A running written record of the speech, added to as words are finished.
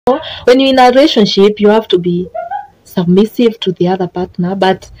When you're in a relationship, you have to be submissive to the other partner,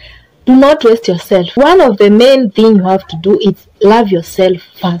 but do not waste yourself. One of the main things you have to do is love yourself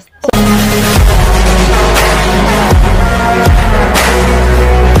first.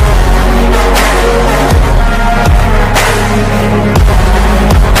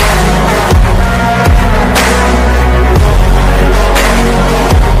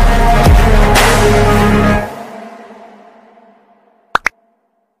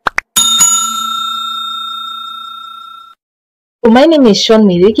 My name is Sean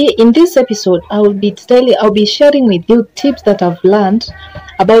Mirigi. In this episode, I'll be sharing with you tips that I've learned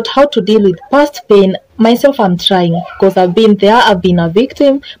about how to deal with past pain. Myself, I'm trying, because I've been there, I've been a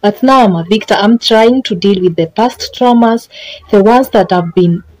victim, but now I'm a victor. I'm trying to deal with the past traumas, the ones that I've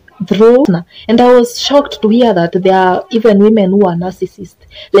been through. And I was shocked to hear that there are even women who are narcissists,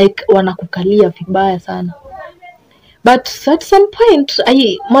 like wanakukalia vibaya sana. But at some point,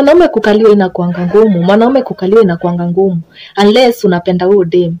 mwanaume kukaliwa inakuanga ngumu, unless unapenda huyo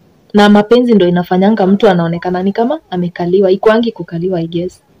dem. Na mapenzi ndo inafanyanga mtu anaonekana ni kama amekaliwa, ikuangi kukaliwa, I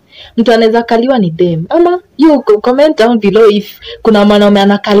guess. Mtu anaweza kaliwa ni dem. Ama you comment down below if kuna mwanaume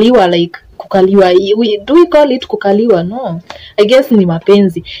anakaliwa, like kukaliwa. Do we call it kukaliwa? No. I guess ni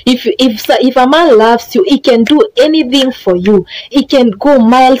mapenzi. If a man loves you, he can do anything for you. He can go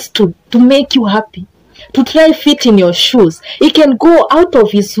miles to make you happy, to try fit in your shoes. He can go out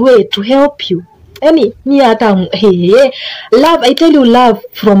of his way to help you. Love, I tell you, love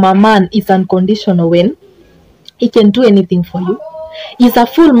from a man is unconditional when he can do anything for you. He's a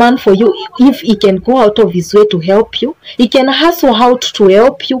full man for you if he can go out of his way to help you. He can hustle out to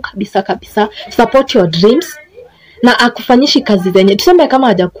help you kabisa, support your dreams. Na akufanyishi kazi zenye. Tuseme kama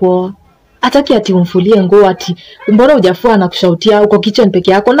hajakuoa, ataki ati umfulie nguo, ati mbona hujafua na kushautia uko kitchen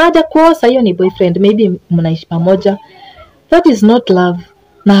peke yako, na hajakuoa, sasa hiyo ni boyfriend, maybe mnaishi pamoja. That is not love,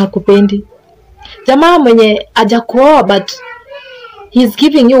 na hakupendi. Jamaa mwenye hajakuoa but he's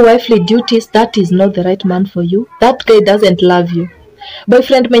giving you wifely duties, that is not the right man for you. That guy doesn't love you.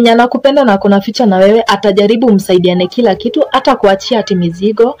 Boyfriend mwenye anakupenda na kuna ficha na wewe, atajaribu msaidiane kila kitu, hata kuachia ati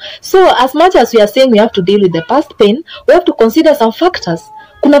mizigo. So as much as we are saying we have to deal with the past pain, we have to consider some factors.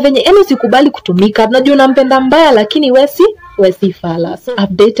 Kuna venye usikubali kutumika. Najua unampenda mbaya lakini we si fala. So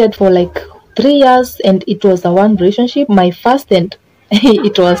I've dated for like 3 years and it was a one relationship, my first, and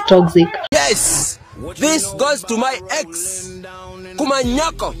it was toxic. Yes, this goes to my ex.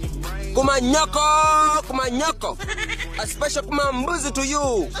 Kumanyoko. A special kumambuzi to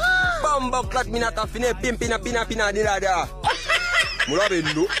you. Bamba clat minata fine pina dirada.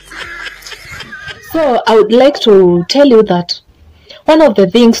 So I would like to tell you that one of the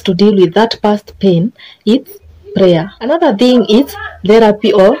things to deal with that past pain is prayer. Another thing is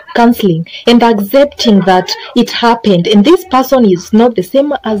therapy or counseling, and accepting that it happened and this person is not the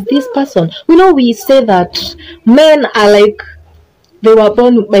same as this person. We say that men are like they were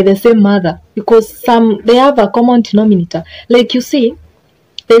born by the same mother because they have a common denominator. Like you see,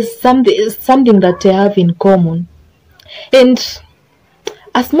 there's something that they have in common. And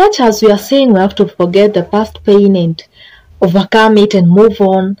as much as we are saying we have to forget the past pain and overcome it and move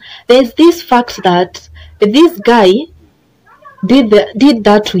on, there's this fact that this guy did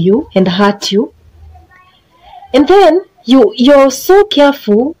that to you and hurt you, and then you're so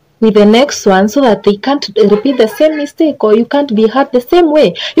careful with the next one so that they can't repeat the same mistake, or you can't be hurt the same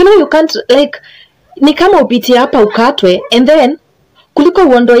way. You can't, like, ni kama upiti hapa ukatwe and then kuliko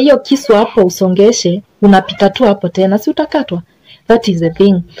uondoe hiyo kisu hapo usongeshe, unapita tu hapo tena, si utakatwa. That is the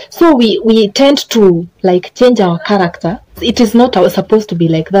thing. So we tend to like change our character. It is not supposed to be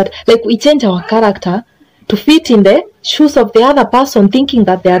like that. Like we change our character to fit in the shoes of the other person, thinking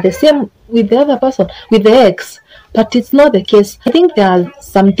that they are the same with the other person, with the ex. But it's not the case. I think there are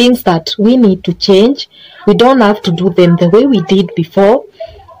some things that we need to change. We don't have to do them the way we did before.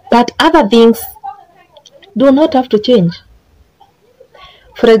 But other things do not have to change.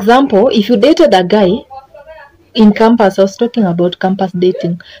 For example, if you dated a guy in campus, I was talking about campus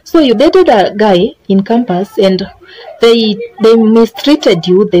dating. So you dated a guy in campus and they mistreated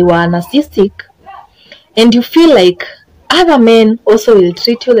you, they were narcissistic, and you feel like other men also will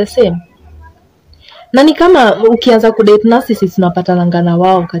treat you the same. Na ni kama ukianza kudate narcissists unapatananga na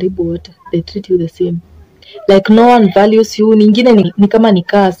wao karibu wote, they treat you the same. Like no one values you. Ningine ni kama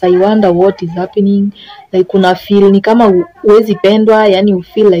nikasa, I wonder what is happening. Like una feel ni kama uwezi pendwa, yani you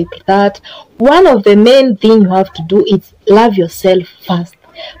feel like that. One of the main thing you have to do is love yourself first.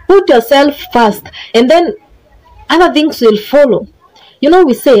 Put yourself first and then other things will follow. You know,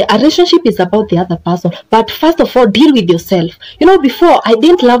 we say a relationship is about the other person, but first of all, deal with yourself. You know, before, I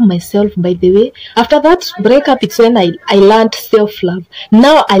didn't love myself, by the way. After that breakup, it's when I learned self-love.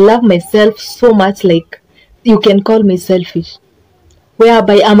 Now I love myself so much, like, you can call me selfish.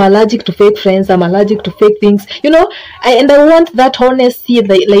 Whereby I'm allergic to fake friends, I'm allergic to fake things. You know, I want that honesty,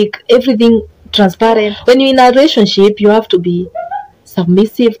 like everything transparent. When you're in a relationship, you have to be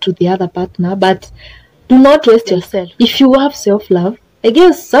submissive to the other partner, but do not waste yourself. If you have self-love, I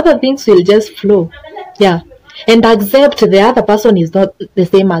guess other things will just flow. Yeah. And accept the other person is not the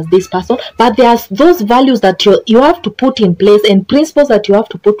same as this person, but there's those values that you have to put in place and principles that you have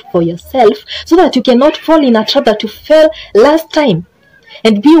to put for yourself so that you cannot fall in a trap that you fell last time.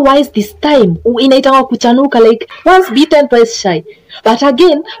 And be wise this time. Inaitanga kuchanuka, like once bitten, twice shy. But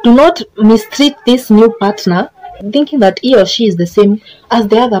again, do not mistreat this new partner thinking that he or she is the same as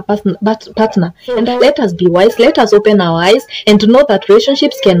the other partner. And let us be wise, let us open our eyes and to know that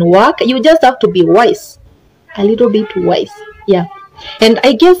relationships can work. You just have to be wise, a little bit wise. Yeah. And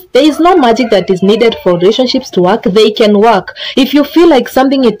I guess there is no magic that is needed for relationships to work. They can work. If you feel like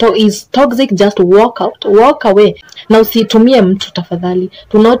something is toxic, just walk out, walk away. Na usitumie mtu tafadhali.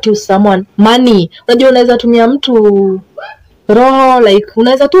 Do not use someone. Money. Unajua unaweza tumia mtu roho, like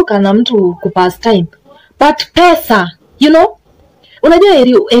unaweza tu kana mtu kupass time. But pesa, you know, unajua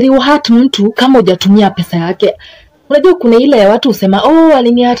eri hurt mtu kama hujatumia pesa yake. Unajua kuna ile watu usema, oh,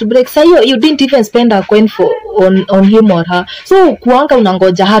 alini heartbreak. Sa hiyo, you didn't even spend a coin on him or her. So kuanga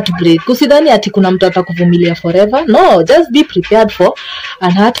unangoja heartbreak. Usidhani ati kuna mtu atakuvumilia forever. No, just be prepared for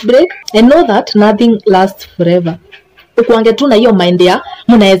an heartbreak and know that nothing lasts forever. Ukuange tu na hiyo mind ya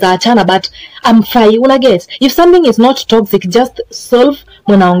mnaweza achana, but I'm fine. Una guess, if something is not toxic, just solve,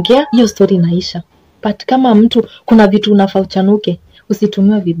 mnaongea, hiyo story inaisha. But kama mtu kuna vitu unafaa uchanuke,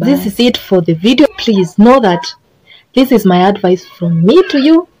 usitumiwe vibaya. This is it for the video. Please know that this is my advice from me to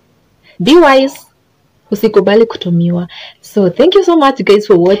you. Be wise. Usikubali kutumiwa. So thank you so much guys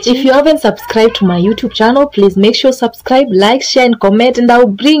for watching. If you haven't subscribed to my YouTube channel, please make sure subscribe, like, share and comment, and I'll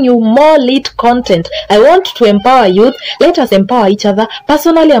bring you more lit content. I want to empower youth. Let us empower each other.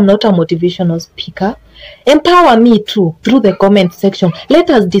 Personally, I'm not a motivational speaker. Empower me too through the comment section. Let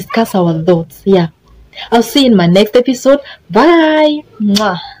us discuss our thoughts. Yeah. I'll see you in my next episode. Bye.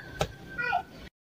 Mwah.